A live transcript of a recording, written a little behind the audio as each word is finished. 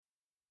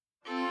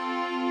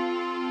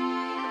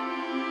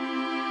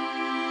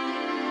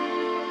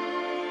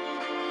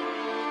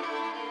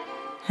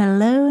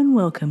Hello and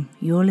welcome.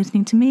 You're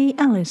listening to me,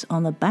 Alice,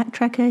 on the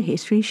Backtracker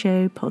History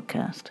Show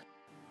podcast.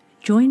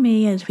 Join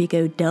me as we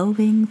go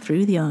delving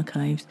through the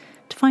archives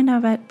to find out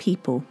about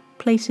people,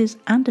 places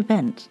and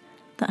events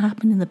that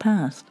happened in the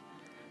past.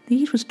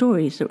 These were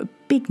stories that were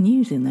big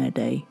news in their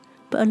day,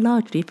 but are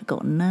largely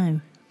forgotten now.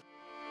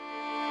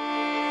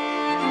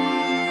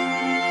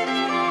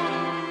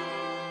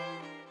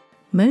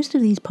 Most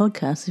of these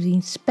podcasts have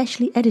been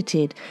specially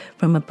edited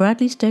from a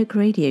Bradley Stoke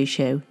radio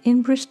show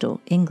in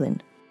Bristol,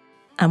 England.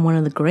 And one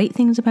of the great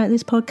things about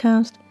this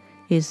podcast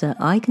is that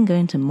I can go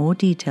into more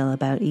detail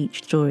about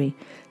each story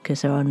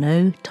because there are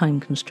no time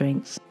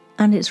constraints.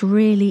 And it's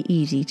really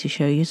easy to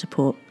show your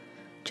support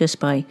just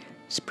by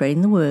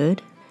spreading the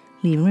word,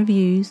 leaving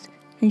reviews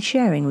and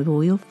sharing with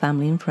all your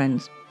family and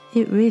friends.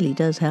 It really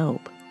does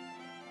help.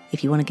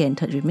 If you want to get in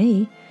touch with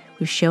me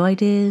with show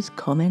ideas,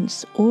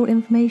 comments or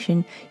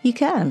information, you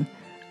can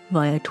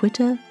via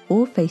Twitter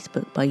or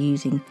Facebook by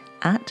using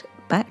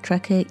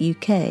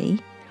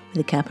 @BacktrackerUK with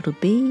a capital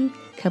B,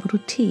 capital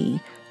T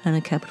and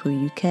a capital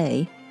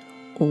UK,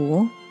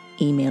 or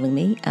emailing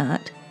me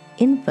at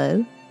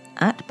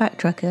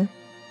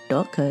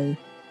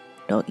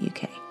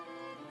info@backtracker.co.uk.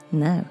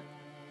 Now,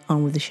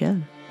 on with the show.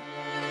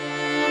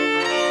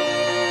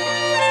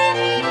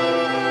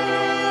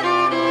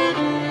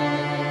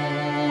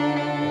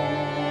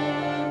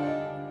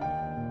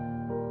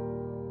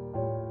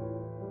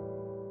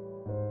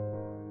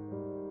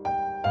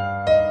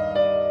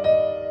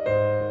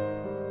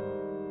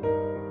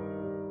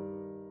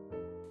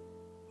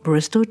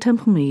 Bristol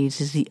Temple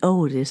Meads is the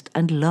oldest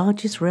and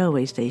largest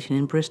railway station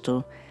in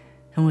Bristol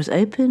and was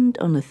opened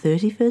on the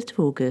 31st of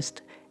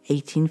August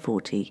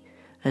 1840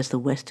 as the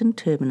western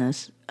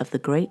terminus of the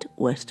Great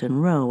Western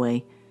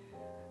Railway.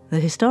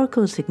 The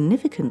historical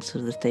significance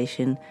of the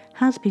station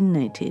has been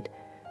noted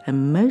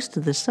and most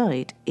of the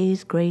site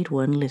is Grade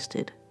 1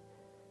 listed.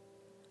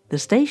 The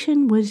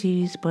station was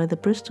used by the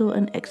Bristol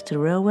and Exeter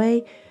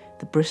Railway,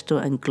 the Bristol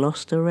and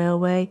Gloucester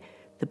Railway,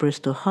 the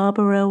Bristol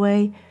Harbour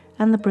Railway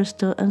and the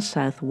Bristol and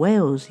South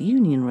Wales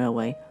Union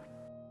Railway.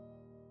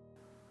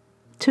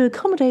 To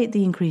accommodate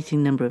the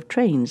increasing number of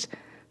trains,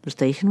 the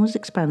station was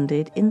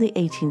expanded in the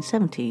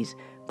 1870s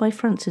by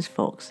Francis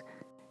Fox,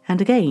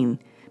 and again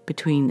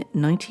between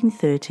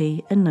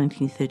 1930 and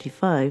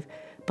 1935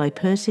 by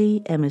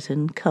Percy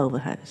Emerson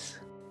Culverhouse.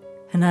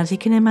 And as you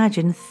can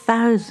imagine,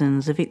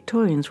 thousands of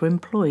Victorians were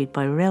employed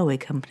by railway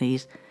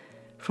companies,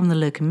 from the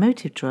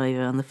locomotive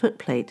driver on the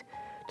footplate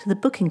to the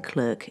booking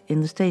clerk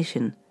in the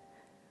station.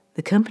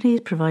 The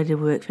companies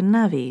provided work for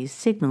navvies,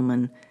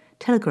 signalmen,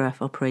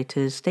 telegraph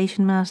operators,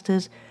 station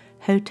masters,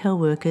 hotel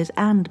workers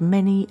and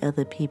many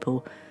other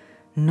people,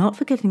 not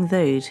forgetting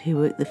those who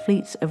worked the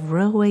fleets of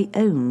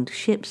railway-owned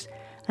ships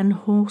and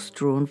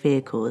horse-drawn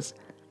vehicles.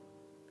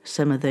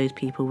 Some of those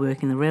people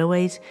working the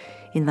railways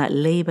in that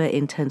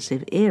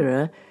labour-intensive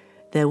era,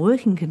 their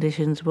working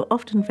conditions were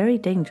often very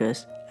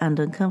dangerous and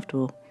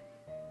uncomfortable.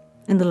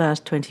 In the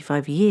last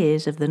 25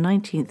 years of the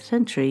 19th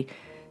century,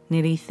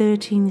 nearly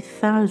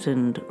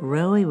 13,000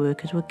 railway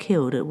workers were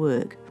killed at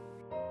work.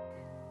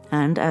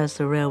 And as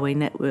the railway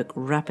network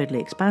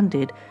rapidly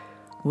expanded,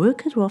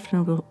 workers were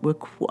often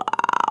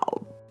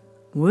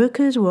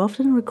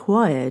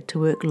required to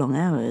work long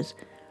hours,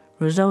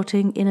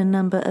 resulting in a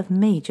number of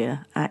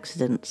major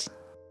accidents.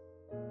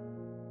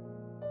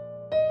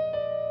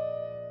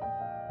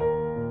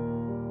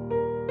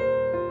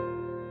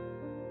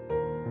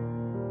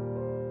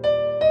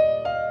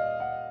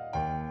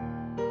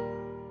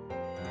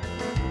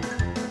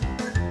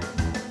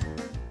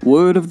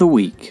 Word of the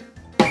week.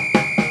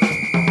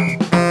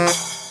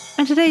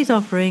 And today's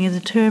offering is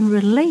a term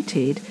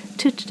related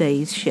to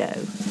today's show.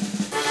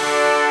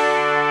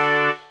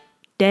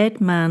 Dead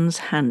man's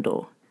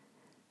handle.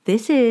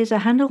 This is a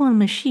handle on a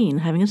machine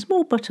having a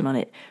small button on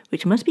it,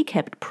 which must be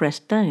kept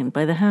pressed down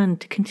by the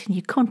hand to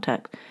continue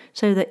contact,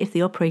 so that if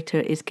the operator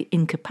is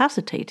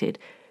incapacitated,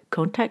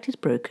 contact is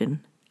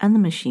broken and the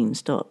machine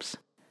stops.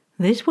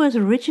 This was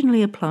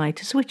originally applied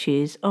to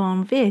switches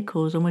on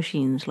vehicles or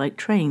machines like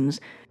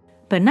trains,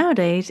 but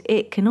nowadays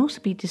it can also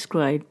be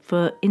described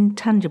for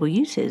intangible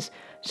uses,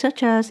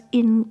 such as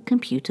in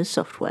computer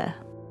software.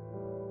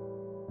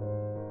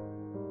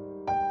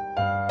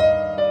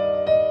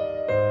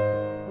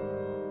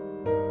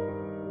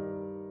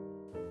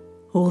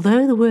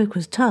 Although the work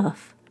was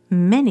tough,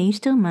 many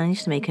still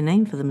managed to make a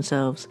name for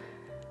themselves,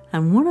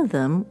 and one of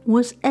them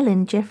was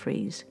Ellen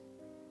Jeffreys.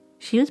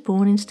 She was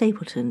born in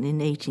Stapleton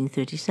in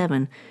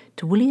 1837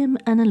 to William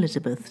and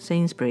Elizabeth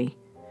Sainsbury.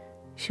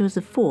 She was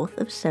the fourth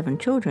of 7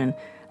 children,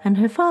 and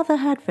her father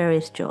had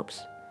various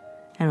jobs.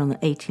 And on the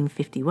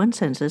 1851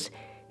 census,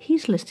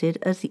 he's listed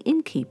as the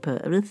innkeeper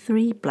of the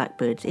 3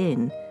 Blackbirds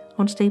Inn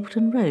on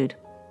Stapleton Road.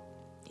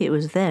 It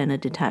was then a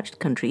detached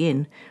country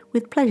inn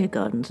with pleasure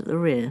gardens at the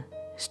rear,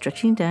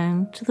 stretching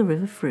down to the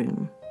River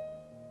Frome.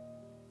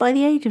 By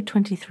the age of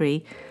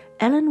 23,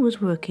 Ellen was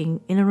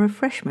working in a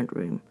refreshment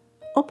room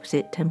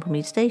opposite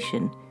Templemead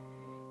Station.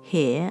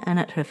 Here and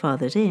at her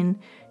father's inn,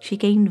 she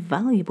gained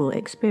valuable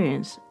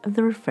experience of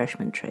the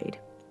refreshment trade.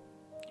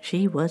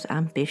 She was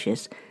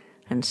ambitious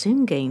and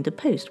soon gained a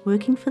post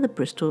working for the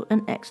Bristol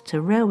and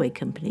Exeter Railway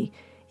Company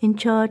in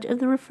charge of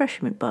the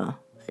refreshment bar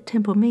at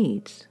Temple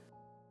Meads.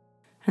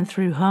 And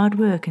through hard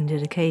work and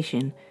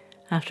dedication,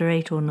 after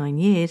 8 or 9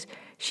 years,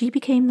 she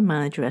became the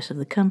manageress of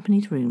the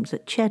company's rooms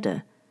at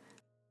Cheddar.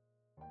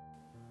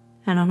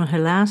 And on her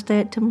last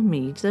day at Temple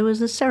Meads, there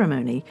was a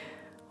ceremony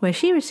where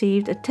she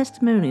received a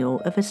testimonial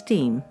of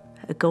esteem,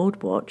 a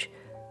gold watch,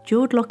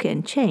 jewelled locket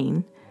and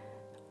chain,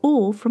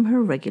 all from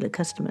her regular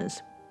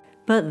customers.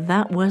 But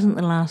that wasn't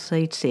the last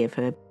they'd see of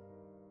her,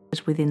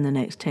 as within the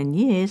next 10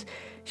 years,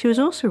 she was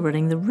also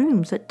running the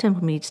rooms at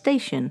Temple Meads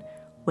Station,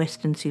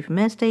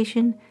 Weston-super-Mare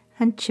Station,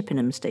 and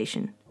Chippenham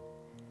Station.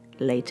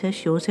 Later,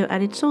 she also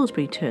added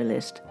Salisbury to her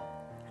list,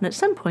 and at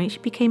some point she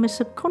became a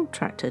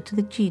subcontractor to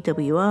the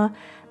GWR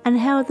and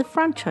held the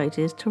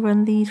franchises to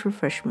run these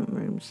refreshment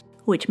rooms,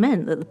 which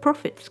meant that the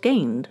profits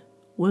gained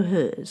were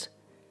hers.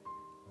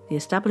 The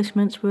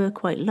establishments were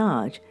quite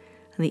large,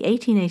 and the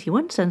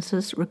 1881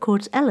 census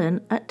records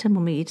Ellen at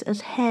Temple Meads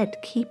as head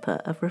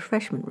keeper of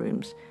refreshment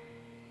rooms.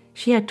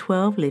 She had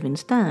 12 live-in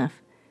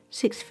staff,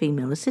 6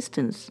 female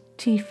assistants,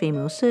 2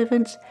 female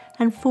servants,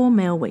 and 4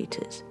 male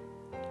waiters.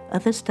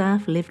 Other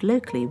staff lived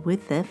locally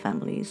with their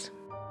families.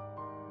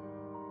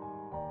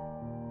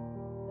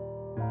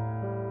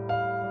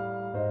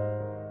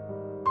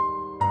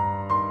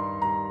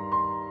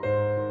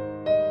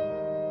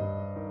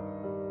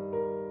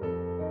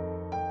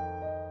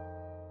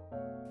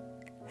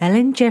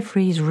 Ellen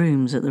Jeffreys'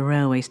 rooms at the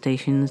railway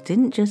stations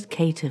didn't just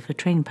cater for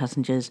train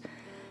passengers,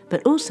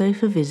 but also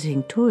for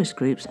visiting tourist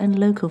groups and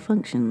local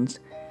functions.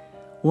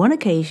 One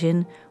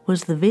occasion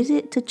was the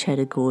visit to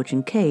Cheddar Gorge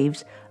and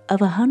Caves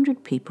of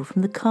 100 people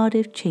from the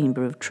Cardiff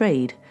Chamber of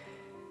Trade.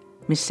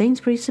 Miss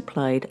Sainsbury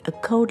supplied a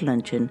cold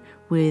luncheon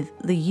with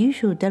the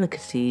usual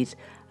delicacies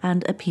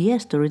and a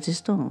pièce de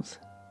résistance.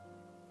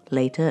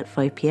 Later, at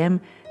 5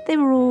 p.m, they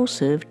were all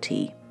served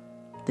tea.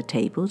 The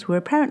tables were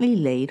apparently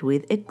laid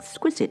with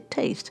exquisite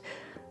taste.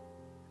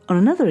 On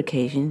another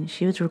occasion,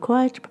 she was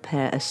required to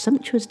prepare a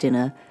sumptuous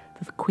dinner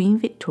for Queen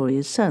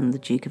Victoria's son, the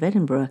Duke of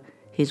Edinburgh,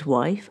 his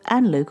wife,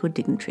 and local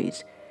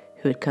dignitaries,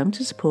 who had come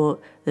to support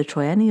the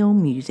Triennial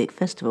Music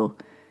Festival.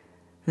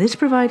 This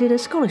provided a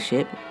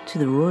scholarship to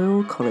the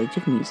Royal College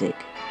of Music.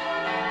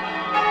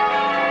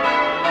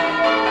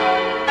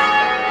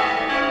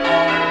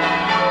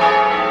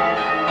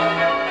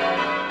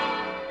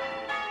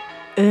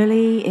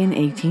 Early in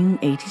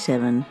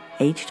 1887,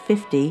 aged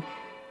 50,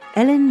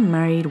 Ellen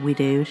married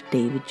widowed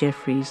David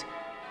Jeffreys,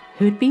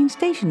 who had been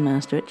station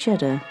master at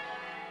Cheddar.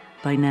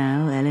 By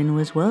now, Ellen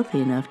was wealthy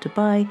enough to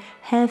buy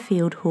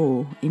Harefield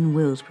Hall in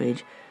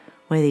Willsbridge,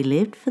 where they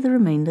lived for the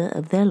remainder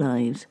of their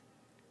lives.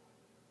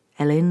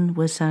 Ellen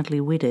was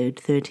sadly widowed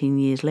 13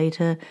 years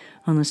later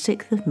on the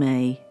 6th of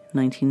May,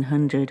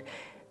 1900,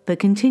 but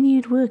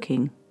continued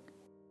working.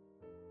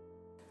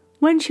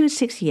 When she was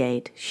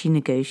 68, she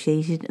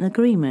negotiated an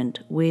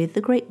agreement with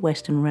the Great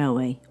Western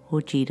Railway, or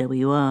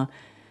GWR,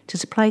 to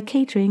supply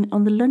catering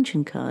on the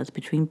luncheon cars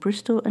between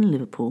Bristol and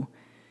Liverpool.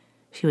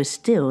 She was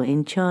still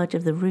in charge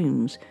of the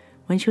rooms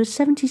when she was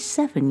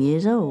 77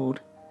 years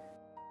old.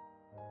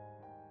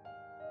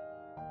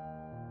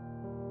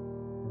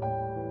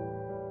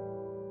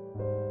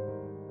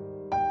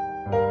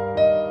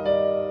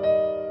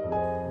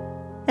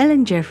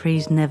 Ellen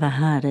Jeffreys never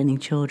had any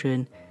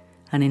children,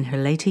 and in her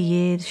later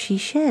years she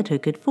shared her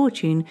good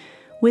fortune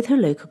with her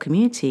local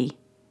community.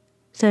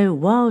 So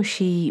while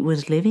she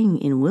was living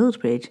in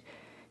Willsbridge,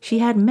 she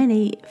had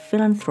many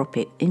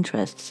philanthropic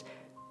interests,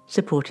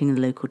 supporting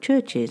the local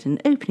churches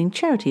and opening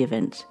charity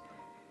events.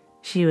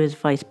 She was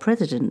vice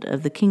president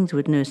of the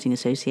Kingswood Nursing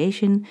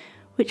Association,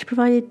 which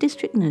provided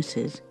district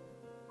nurses.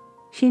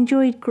 She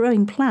enjoyed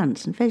growing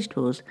plants and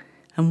vegetables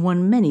and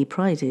won many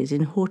prizes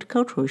in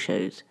horticultural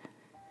shows.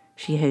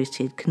 She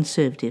hosted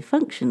conservative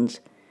functions,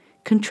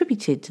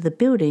 contributed to the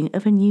building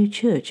of a new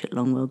church at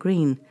Longwell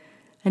Green,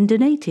 and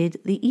donated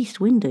the east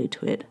window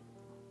to it.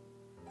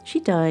 She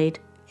died,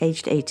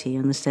 aged 80,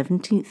 on the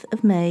 17th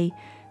of May,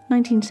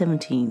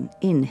 1917,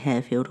 in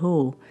Harefield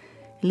Hall,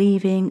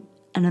 leaving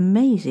an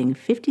amazing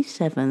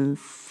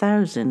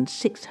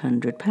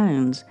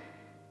 £57,600.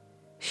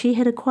 She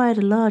had acquired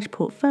a large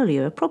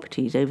portfolio of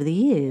properties over the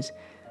years.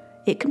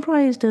 It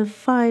comprised of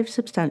 5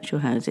 substantial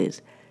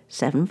houses,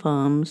 7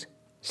 farms,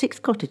 6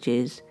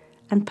 cottages,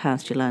 and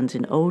pasture lands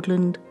in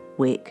Oldland,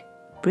 Wick,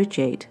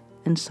 Bridgate,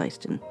 and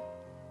Syston.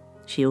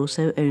 She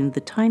also owned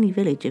the tiny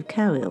village of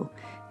Cowhill,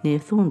 near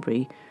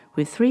Thornbury,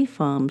 with 3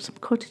 farms, some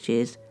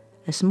cottages,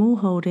 a small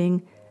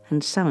holding,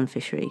 and salmon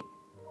fishery,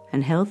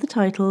 and held the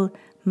title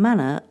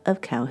Manor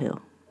of Cowhill.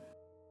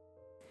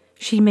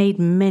 She made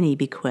many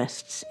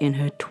bequests in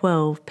her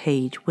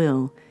 12-page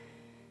will.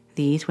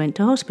 These went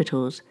to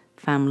hospitals,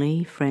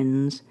 family,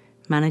 friends,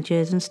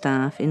 managers and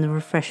staff in the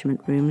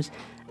refreshment rooms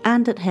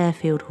and at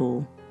Harefield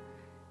Hall.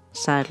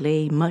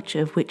 Sadly, much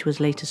of which was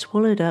later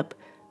swallowed up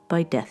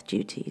by death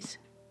duties.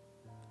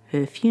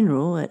 Her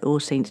funeral at All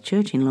Saints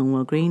Church in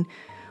Longwell Green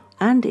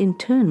and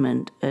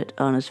interment at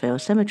Arnasvale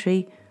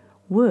Cemetery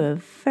were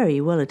very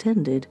well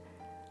attended,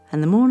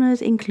 and the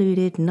mourners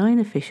included 9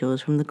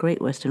 officials from the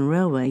Great Western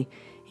Railway,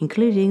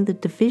 including the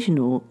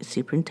divisional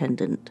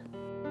superintendent.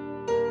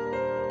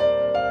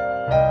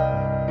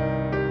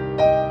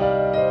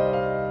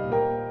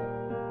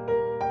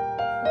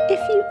 If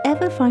you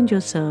ever find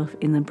yourself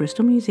in the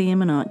Bristol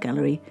Museum and Art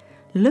Gallery,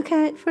 look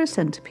out for a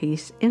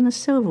centrepiece in the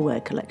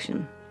silverware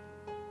collection.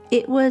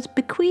 It was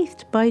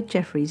bequeathed by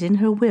Jeffreys in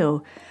her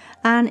will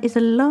and is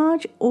a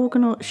large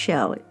orgonaut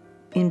shell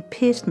in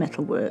pierced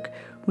metalwork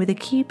with a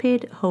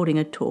cupid holding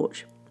a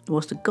torch,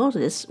 whilst a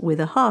goddess with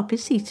a harp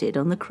is seated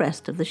on the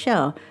crest of the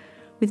shell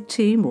with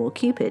 2 more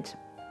cupids.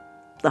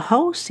 The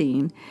whole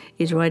scene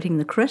is riding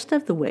the crest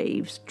of the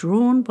waves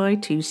drawn by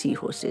 2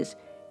 seahorses,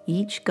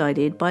 each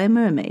guided by a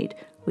mermaid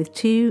with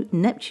 2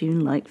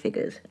 Neptune-like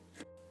figures.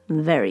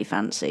 Very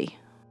fancy.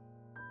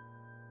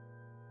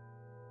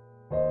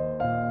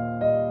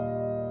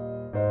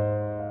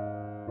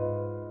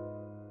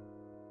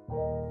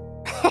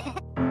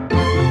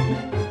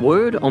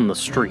 Word on the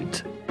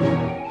street.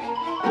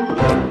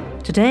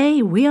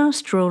 Today we are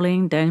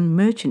strolling down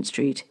Merchant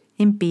Street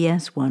in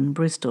BS1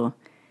 Bristol.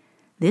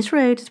 This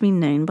road has been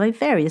known by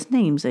various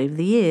names over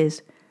the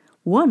years.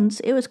 Once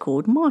it was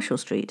called Marshall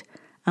Street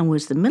and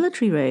was the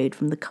military road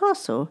from the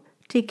castle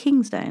to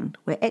Kingsdown,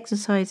 where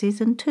exercises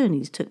and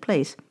tourneys took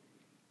place.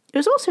 It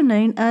was also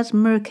known as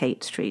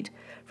Mercate Street,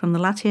 from the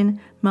Latin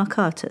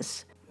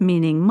Mercatus,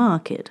 meaning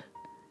market.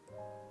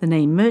 The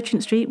name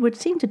Merchant Street would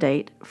seem to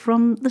date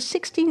from the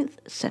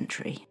 16th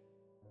century.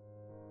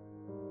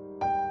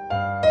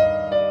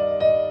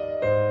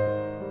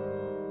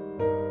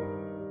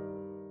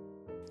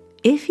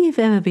 If you've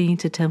ever been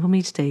to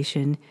Templemead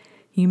Station,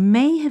 you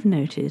may have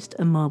noticed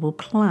a marble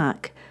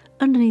plaque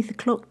underneath the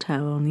clock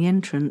tower on the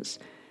entrance.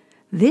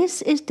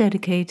 This is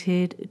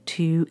dedicated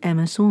to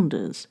Emma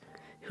Saunders,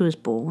 who was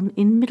born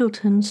in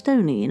Middleton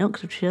Stony in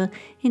Oxfordshire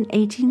in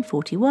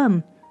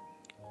 1841.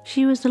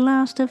 She was the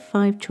last of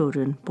 5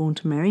 children born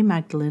to Mary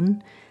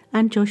Magdalene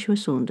and Joshua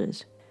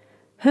Saunders.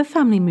 Her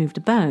family moved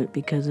about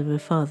because of her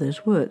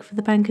father's work for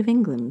the Bank of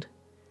England.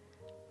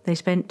 They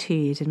spent 2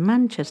 years in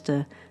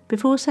Manchester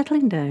before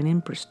settling down in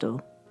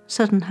Bristol,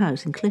 Sutton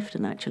House in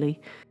Clifton actually.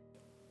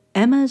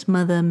 Emma's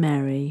mother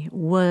Mary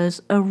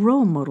was a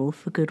role model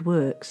for good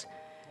works,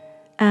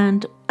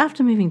 and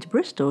after moving to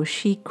Bristol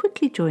she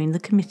quickly joined the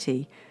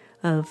committee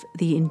of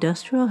the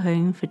Industrial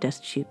Home for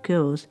Destitute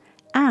Girls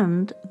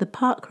and the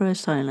Park Row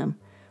Asylum,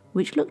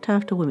 which looked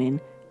after women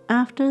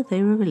after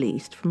they were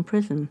released from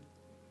prison.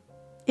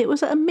 It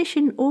was at a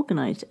mission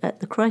organised at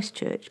the Christ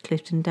Church,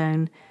 Clifton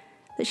Down,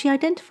 that she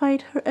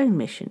identified her own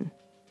mission.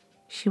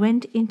 She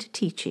went into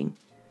teaching,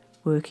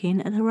 working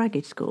at a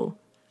ragged school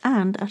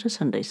and at a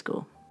Sunday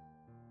school.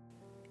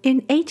 In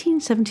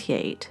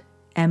 1878,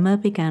 Emma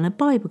began a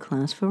Bible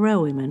class for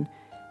railwaymen,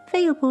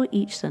 available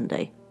each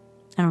Sunday,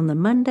 and on the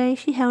Monday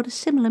she held a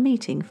similar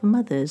meeting for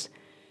mothers.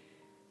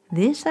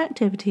 This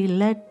activity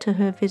led to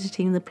her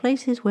visiting the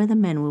places where the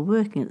men were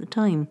working at the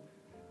time.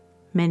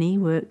 Many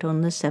worked on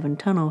the Severn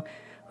Tunnel,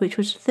 which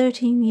was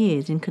 13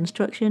 years in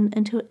construction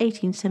until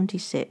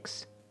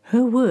 1876.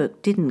 Her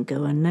work didn't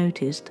go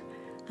unnoticed,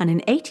 and in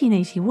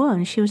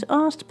 1881 she was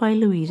asked by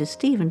Louisa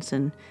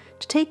Stevenson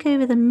to take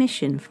over the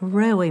mission for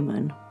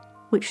railwaymen,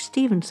 which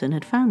Stevenson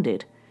had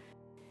founded.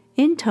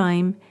 In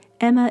time,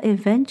 Emma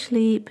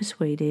eventually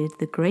persuaded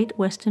the Great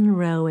Western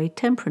Railway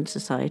Temperance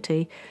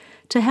Society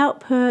to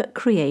help her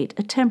create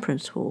a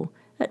temperance hall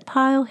at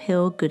Pile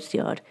Hill Goods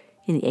Yard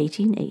in the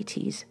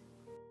 1880s.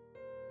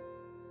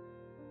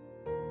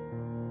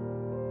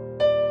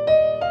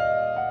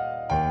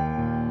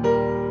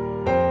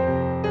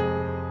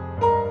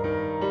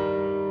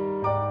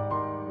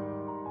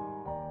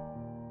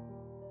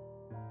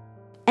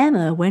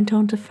 Emma went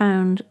on to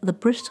found the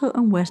Bristol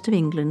and West of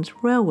England's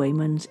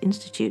Railwaymen's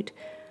Institute,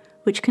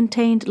 which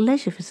contained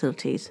leisure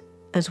facilities,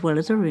 as well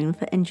as a room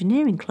for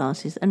engineering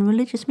classes and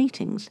religious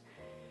meetings.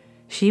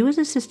 She was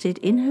assisted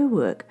in her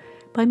work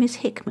by Miss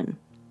Hickman,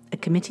 a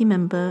committee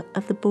member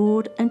of the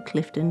Board and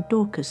Clifton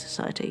Dorcas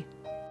Society.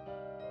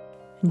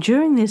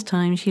 During this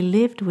time she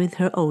lived with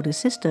her older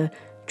sister,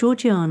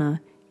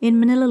 Georgiana, in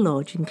Manila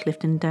Lodge in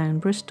Clifton Down,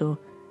 Bristol,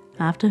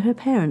 after her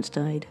parents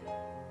died.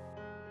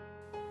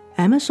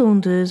 Emma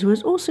Saunders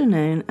was also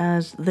known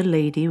as the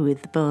Lady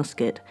with the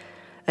Basket,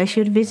 as she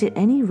would visit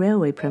any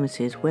railway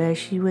premises where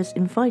she was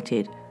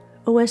invited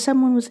or where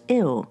someone was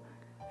ill,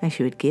 and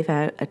she would give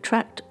out a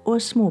tract or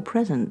a small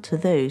present to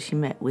those she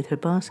met with her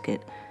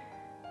basket.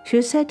 She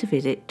was said to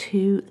visit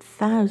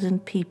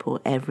 2,000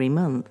 people every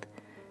month.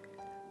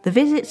 The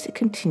visits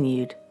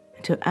continued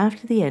until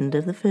after the end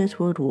of the First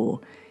World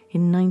War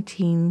in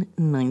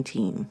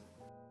 1919.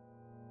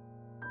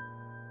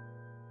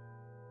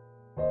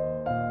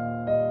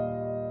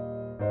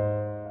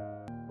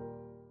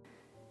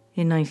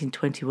 In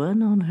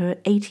 1921, on her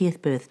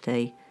 80th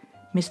birthday,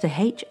 Mr.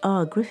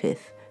 H.R.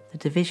 Griffith, the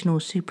Divisional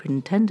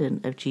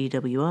Superintendent of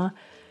GWR,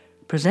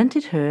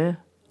 presented her,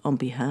 on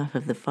behalf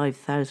of the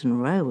 5,000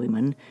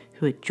 railwaymen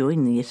who had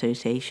joined the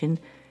association,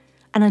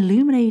 an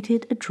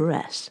illuminated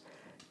address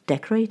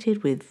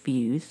decorated with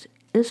views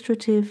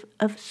illustrative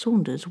of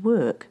Saunders'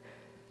 work,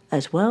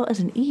 as well as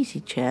an easy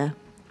chair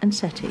and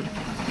settee.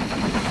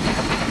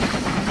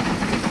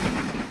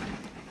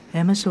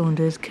 Emma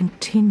Saunders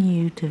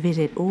continued to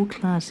visit all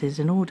classes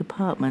and all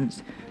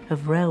departments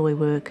of railway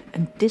work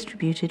and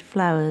distributed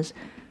flowers,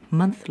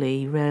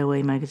 monthly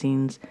railway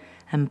magazines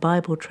and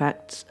Bible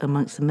tracts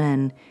amongst the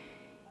men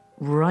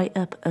right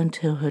up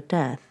until her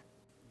death.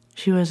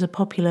 She was a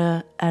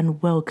popular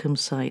and welcome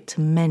sight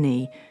to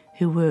many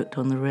who worked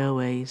on the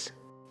railways.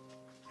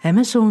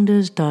 Emma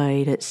Saunders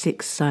died at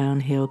 6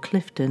 Sion Hill,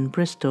 Clifton,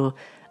 Bristol,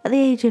 at the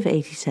age of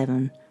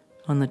 87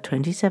 on the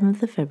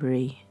 27th of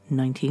February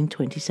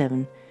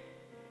 1927.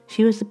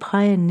 She was the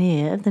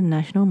pioneer of the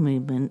national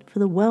movement for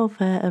the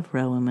welfare of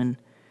railwaymen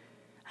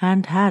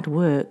and had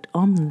worked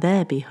on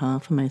their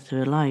behalf for most of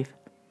her life.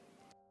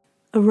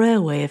 A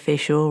railway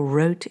official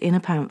wrote in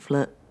a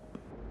pamphlet,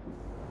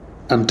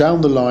 "And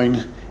down the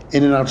line,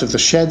 in and out of the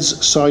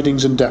sheds,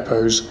 sidings and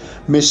depots,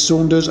 Miss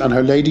Saunders and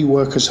her lady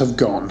workers have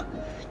gone,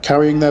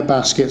 carrying their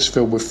baskets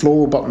filled with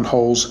floral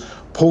buttonholes,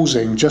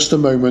 pausing just a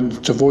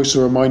moment to voice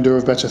a reminder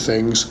of better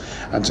things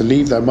and to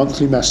leave their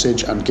monthly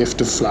message and gift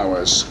of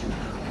flowers.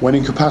 When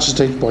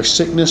incapacitated by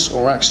sickness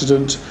or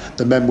accident,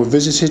 the men were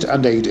visited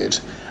and aided,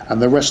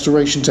 and their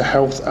restoration to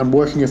health and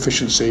working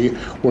efficiency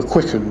were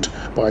quickened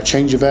by a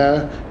change of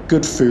air,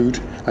 good food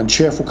and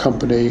cheerful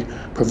company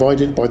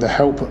provided by the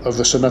help of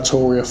the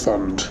Sanatoria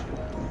Fund.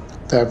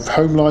 Their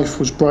home life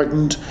was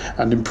brightened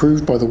and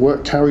improved by the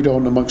work carried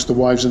on amongst the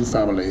wives and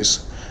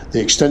families.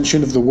 The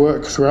extension of the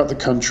work throughout the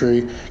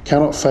country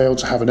cannot fail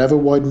to have an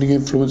ever-widening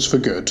influence for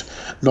good,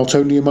 not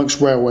only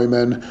amongst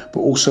railwaymen, but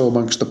also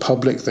amongst the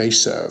public they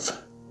serve."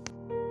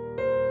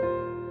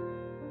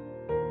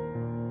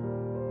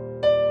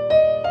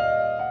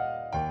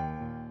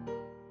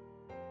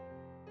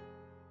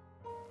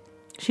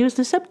 She was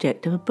the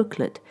subject of a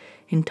booklet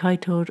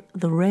entitled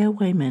The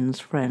Railwayman's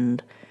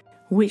Friend,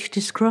 which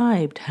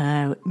described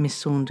how Miss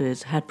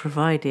Saunders had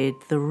provided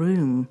the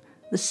room,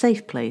 the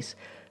safe place,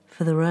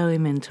 for the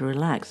railwaymen to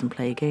relax and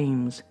play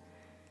games,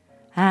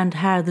 and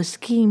how the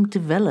scheme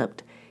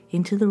developed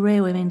into the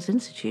Railwaymen's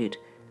Institute,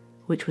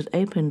 which was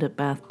opened at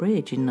Bath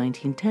Bridge in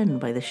 1910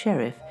 by the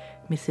sheriff,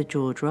 Mr.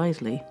 George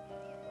Risley.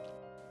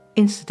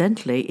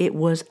 Incidentally, it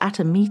was at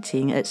a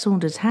meeting at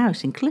Saunders'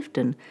 house in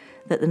Clifton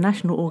that the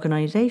national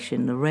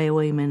organisation, the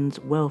Railwaymen's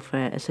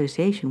Welfare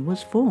Association,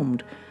 was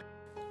formed,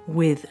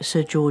 with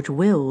Sir George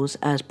Wills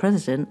as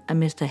president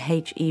and Mr.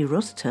 H.E.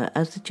 Rossiter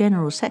as the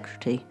general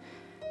secretary.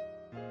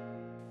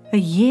 A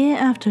year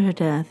after her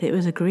death, it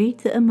was agreed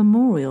that a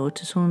memorial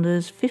to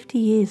Saunders' 50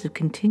 years of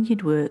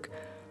continued work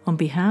on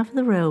behalf of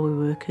the railway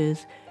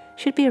workers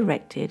should be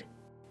erected,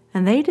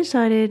 and they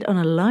decided on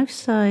a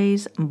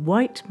life-size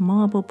white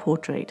marble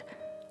portrait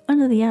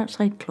under the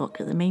outside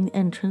clock at the main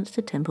entrance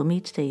to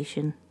Templemead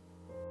Station.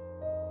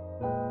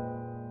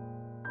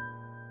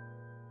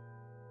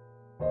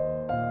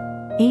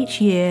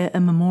 Each year, a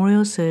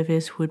memorial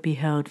service would be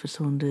held for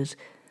Saunders,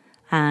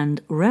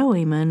 and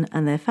railwaymen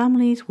and their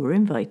families were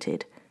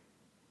invited.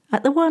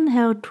 At the one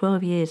held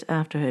 12 years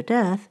after her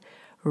death,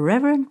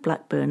 Reverend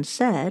Blackburn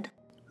said,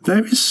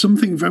 "There is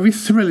something very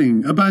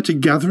thrilling about a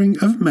gathering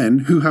of men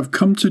who have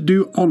come to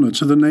do honour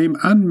to the name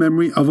and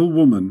memory of a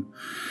woman.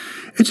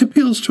 It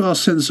appeals to our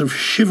sense of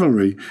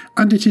chivalry,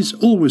 and it is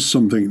always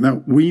something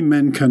that we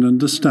men can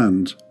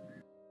understand."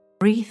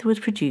 A wreath was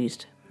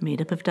produced,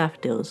 made up of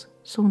daffodils,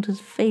 Saunders'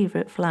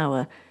 favourite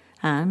flower,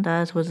 and,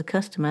 as was the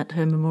custom at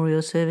her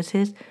memorial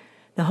services,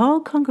 the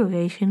whole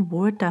congregation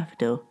wore a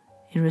daffodil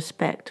in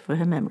respect for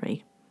her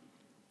memory.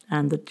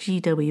 And the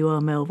GWR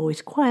Male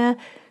Voice Choir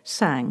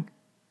sang,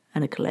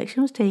 and a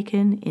collection was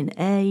taken in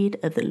aid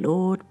of the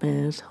Lord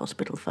Mayor's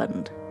Hospital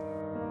Fund.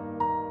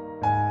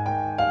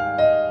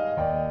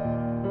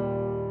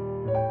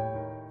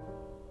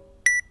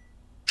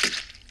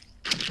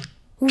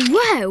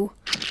 Whoa!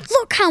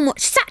 Look how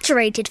much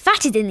saturated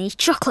fat is in these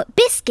chocolate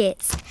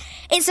biscuits.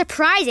 It's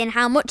surprising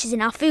how much is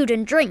in our food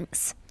and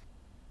drinks.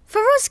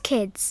 For us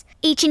kids,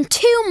 eating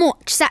too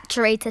much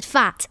saturated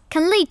fat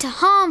can lead to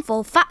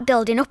harmful fat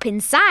building up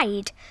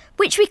inside,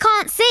 which we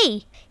can't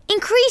see,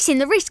 increasing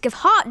the risk of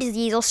heart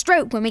disease or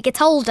stroke when we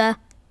get older.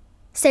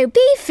 So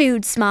be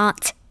food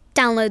smart.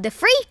 Download the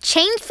free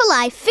Change for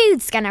Life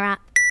food scanner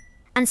app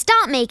and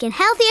start making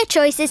healthier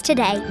choices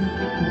today.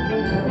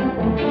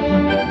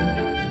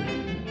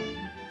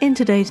 In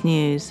today's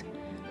news,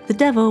 the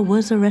devil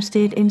was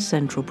arrested in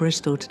central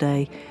Bristol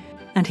today,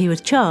 and he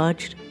was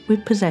charged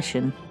with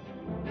possession.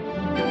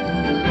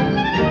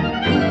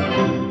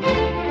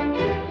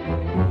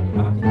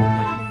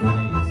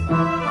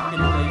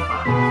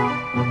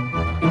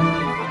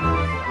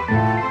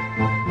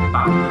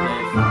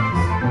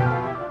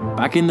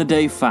 Back in the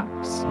day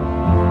facts.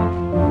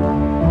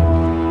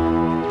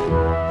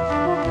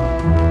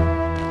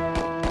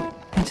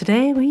 And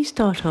today we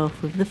start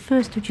off with the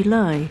 1st of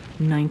July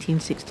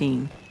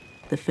 1916,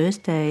 the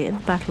first day of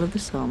the Battle of the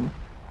Somme.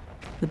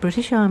 The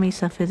British Army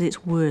suffered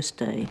its worst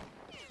day,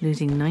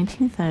 losing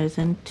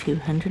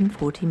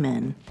 19,240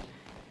 men.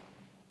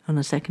 On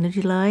the 2nd of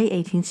July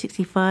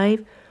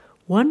 1865,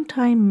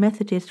 one-time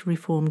Methodist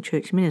Reformed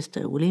Church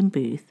minister William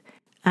Booth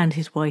and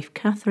his wife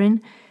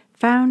Catherine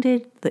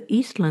founded the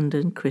East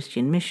London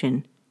Christian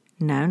Mission,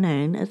 now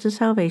known as the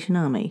Salvation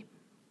Army.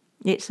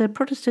 It's a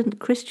Protestant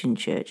Christian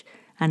church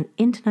and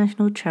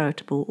international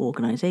charitable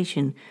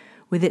organisation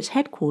with its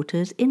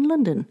headquarters in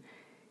London.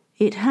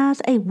 It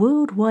has a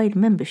worldwide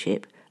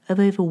membership of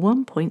over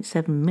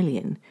 1.7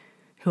 million,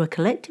 who are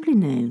collectively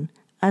known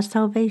as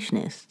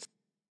Salvationists.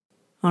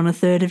 On the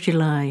 3rd of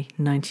July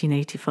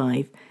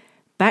 1985,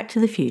 Back to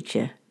the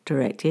Future,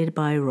 directed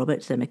by Robert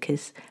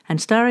Zemeckis and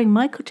starring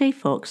Michael J.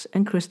 Fox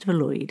and Christopher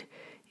Lloyd,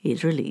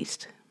 is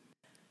released.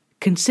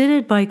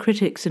 Considered by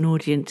critics and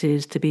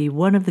audiences to be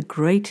one of the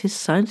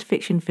greatest science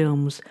fiction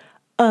films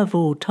of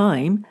all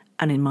time,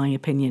 and in my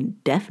opinion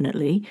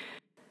definitely,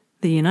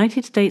 the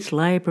United States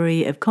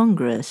Library of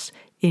Congress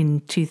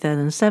in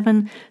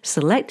 2007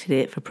 selected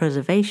it for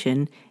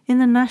preservation in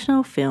the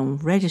National Film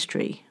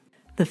Registry.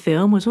 The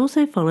film was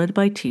also followed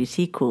by 2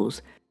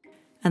 sequels,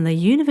 and the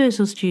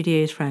Universal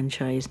Studios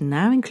franchise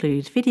now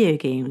includes video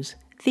games,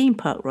 theme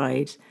park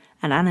rides,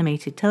 an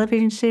animated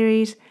television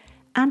series,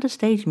 and a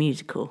stage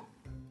musical.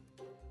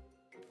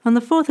 On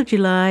the 4th of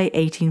July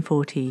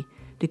 1840,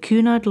 the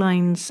Cunard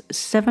Line's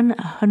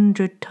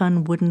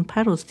 700-ton wooden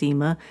paddle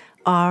steamer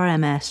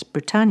RMS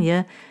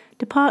Britannia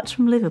departs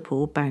from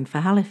Liverpool bound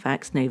for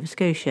Halifax, Nova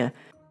Scotia,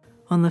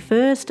 on the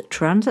first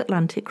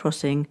transatlantic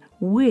crossing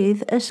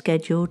with a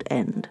scheduled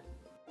end.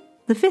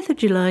 The 5th of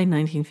July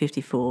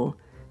 1954,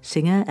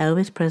 singer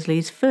Elvis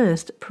Presley's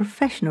first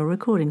professional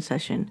recording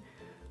session,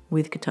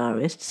 with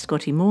guitarist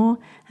Scotty Moore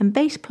and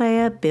bass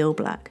player Bill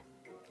Black.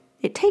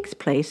 It takes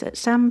place at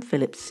Sam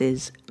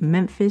Phillips's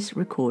Memphis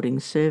recording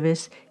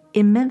service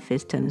in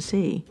Memphis,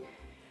 Tennessee.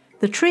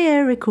 The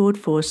trio record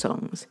 4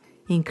 songs,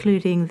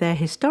 including their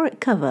historic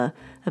cover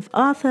of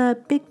Arthur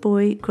Big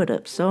Boy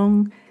Crudup's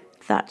song,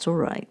 That's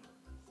Alright.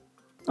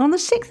 On the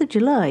 6th of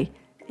July,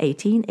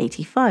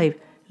 1885,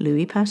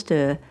 Louis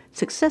Pasteur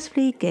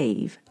successfully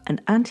gave an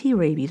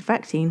anti-rabies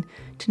vaccine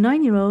to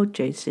 9-year-old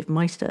Joseph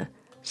Meister,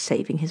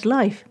 saving his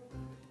life.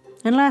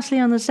 And lastly,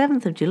 on the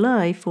 7th of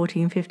July,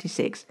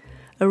 1456,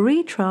 a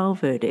retrial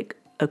verdict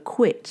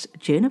acquits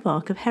Joan of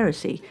Arc of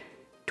heresy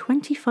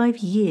 25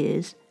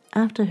 years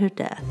after her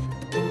death.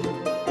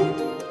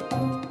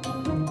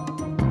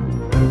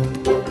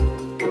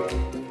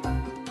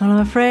 Well, I'm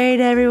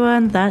afraid,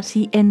 everyone, that's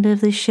the end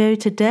of the show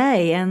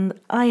today, and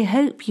I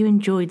hope you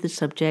enjoyed the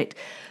subject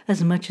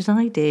as much as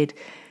I did.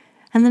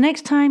 And the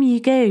next time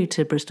you go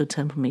to Bristol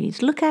Temple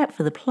Meads, look out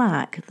for the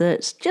plaque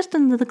that's just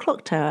under the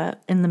clock tower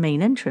in the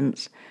main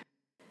entrance.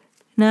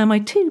 Now, my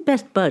 2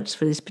 best buds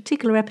for this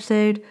particular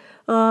episode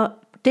are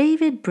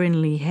David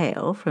Brinley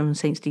Hale from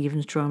St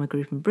Stephen's Drama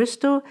Group in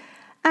Bristol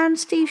and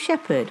Steve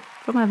Shepherd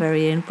from our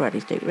very own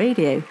Bradley Stoke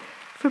Radio,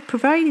 for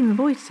providing the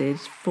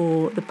voices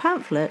for the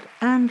pamphlet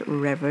and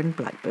Reverend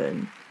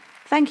Blackburn.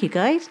 Thank you,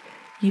 guys.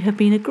 You have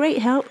been a great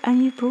help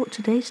and you've brought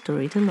today's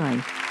story to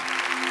life.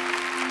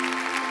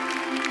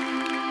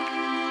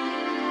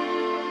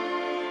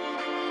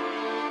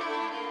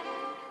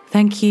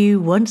 Thank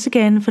you once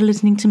again for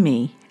listening to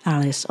me,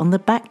 Alice, on the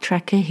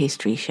Backtracker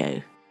History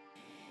Show.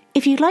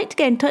 If you'd like to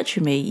get in touch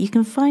with me, you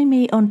can find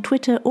me on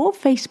Twitter or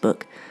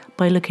Facebook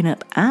by looking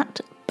up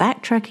at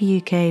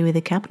Backtracker UK with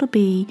a capital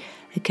B,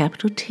 a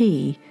capital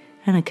T,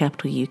 and a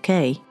capital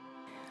UK.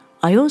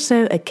 I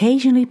also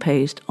occasionally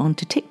post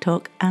onto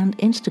TikTok and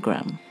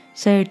Instagram.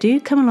 So do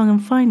come along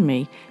and find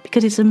me,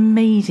 because it's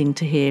amazing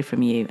to hear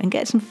from you and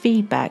get some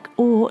feedback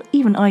or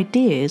even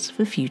ideas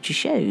for future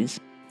shows.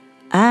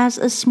 As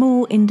a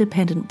small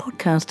independent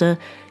podcaster,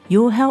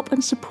 your help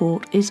and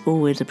support is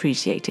always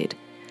appreciated.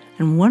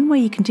 And one way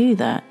you can do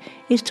that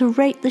is to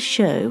rate the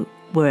show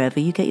wherever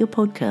you get your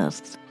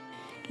podcasts.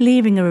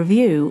 Leaving a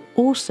review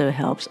also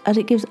helps, as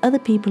it gives other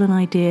people an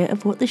idea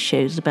of what the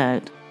show's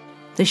about.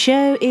 The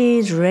show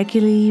is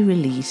regularly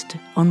released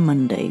on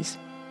Mondays.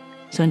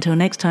 So until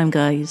next time,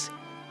 guys,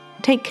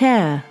 take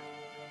care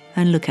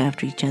and look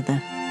after each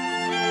other.